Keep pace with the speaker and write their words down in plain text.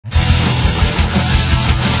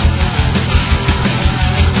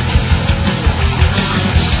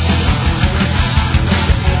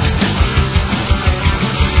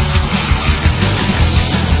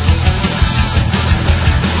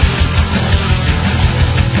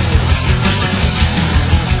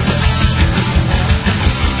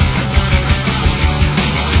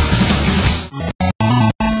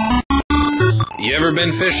You ever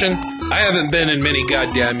been fishing? I haven't been in many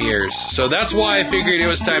goddamn years, so that's why I figured it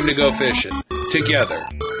was time to go fishing. Together.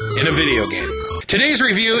 In a video game. Today's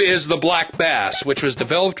review is The Black Bass, which was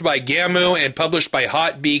developed by Gamu and published by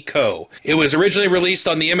Hot B Co. It was originally released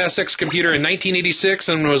on the MSX computer in 1986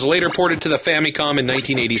 and was later ported to the Famicom in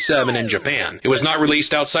 1987 in Japan. It was not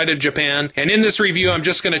released outside of Japan, and in this review I'm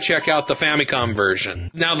just going to check out the Famicom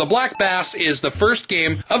version. Now, The Black Bass is the first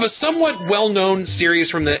game of a somewhat well-known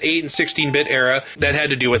series from the 8 and 16-bit era that had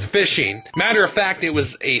to do with fishing. Matter of fact, it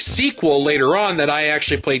was a sequel later on that I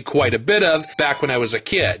actually played quite a bit of back when I was a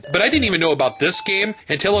kid. But I didn't even know about this game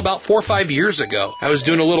until about 4 or 5 years ago. I was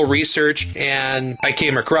doing a little research and I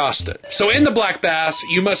came across it. So in the Black Bass,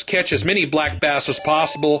 you must catch as many black bass as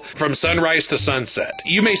possible from sunrise to sunset.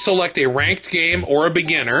 You may select a ranked game or a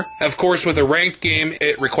beginner. Of course, with a ranked game,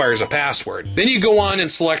 it requires a password. Then you go on and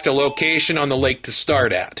select a location on the lake to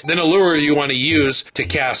start at. Then a lure you want to use to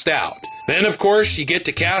cast out. Then, of course, you get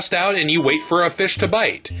to cast out and you wait for a fish to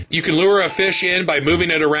bite. You can lure a fish in by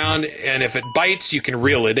moving it around, and if it bites, you can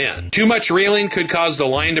reel it in. Too much reeling could cause the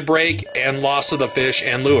line to break and loss of the fish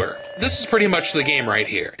and lure. This is pretty much the game right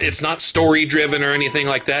here. It's not story-driven or anything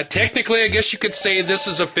like that. Technically, I guess you could say this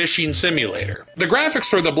is a fishing simulator. The graphics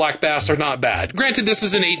for the Black Bass are not bad. Granted, this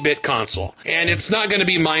is an 8-bit console, and it's not going to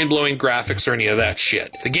be mind-blowing graphics or any of that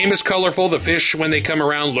shit. The game is colorful. The fish, when they come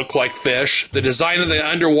around, look like fish. The design of the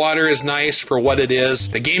underwater is nice for what it is.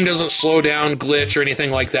 The game doesn't slow down, glitch, or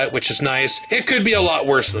anything like that, which is nice. It could be a lot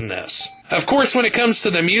worse than this. Of course, when it comes to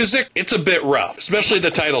the music, it's a bit rough, especially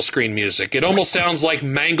the title screen music. It almost sounds like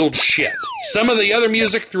mangled shit. Some of the other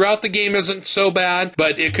music throughout the game isn't so bad,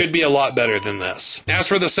 but it could be a lot better than this. As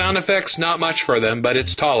for the sound effects, not much for them, but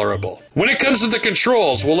it's tolerable. When it comes to the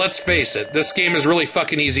controls, well, let's face it, this game is really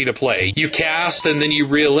fucking easy to play. You cast and then you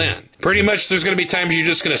reel in. Pretty much there's going to be times you're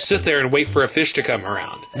just going to sit there and wait for a fish to come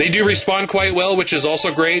around. They do respond quite well, which is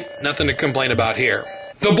also great. Nothing to complain about here.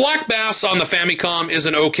 The Black Bass on the Famicom is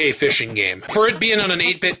an okay fishing game. For it being on an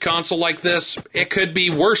 8-bit console like this, it could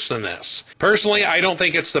be worse than this. Personally, I don't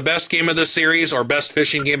think it's the best game of the series or best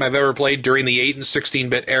fishing game I've ever played during the 8 and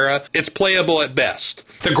 16-bit era. It's playable at best.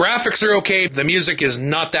 The graphics are okay, the music is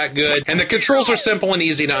not that good, and the controls are simple and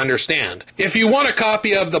easy to understand. If you want a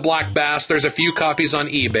copy of the Black Bass, there's a few copies on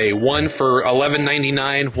eBay. One for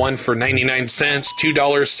 $11.99, one for 99 cents,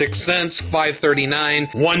 $2.06,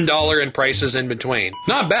 $5.39, $1, and prices in between.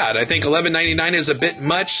 Not bad. I think $11.99 is a bit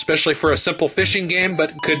much, especially for a simple fishing game, but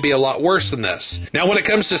it could be a lot worse than this. Now, when it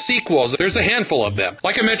comes to sequels, there's a handful of them.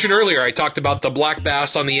 Like I mentioned earlier, I talked about the Black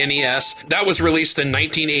Bass on the NES. That was released in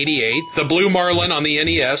 1988. The Blue Marlin on the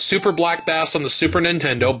NES. Super Black Bass on the Super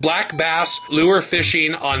Nintendo. Black Bass Lure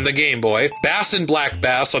Fishing on the Game Boy. Bass and Black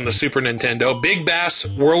Bass on the Super Nintendo. Big Bass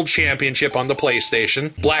World Championship on the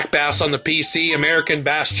PlayStation. Black Bass on the PC. American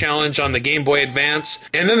Bass Challenge on the Game Boy Advance.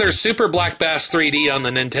 And then there's Super Black Bass 3D on the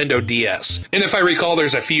Nintendo DS. And if I recall,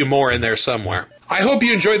 there's a few more in there somewhere. I hope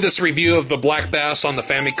you enjoyed this review of the Black Bass on the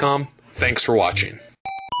Famicom. Thanks for watching.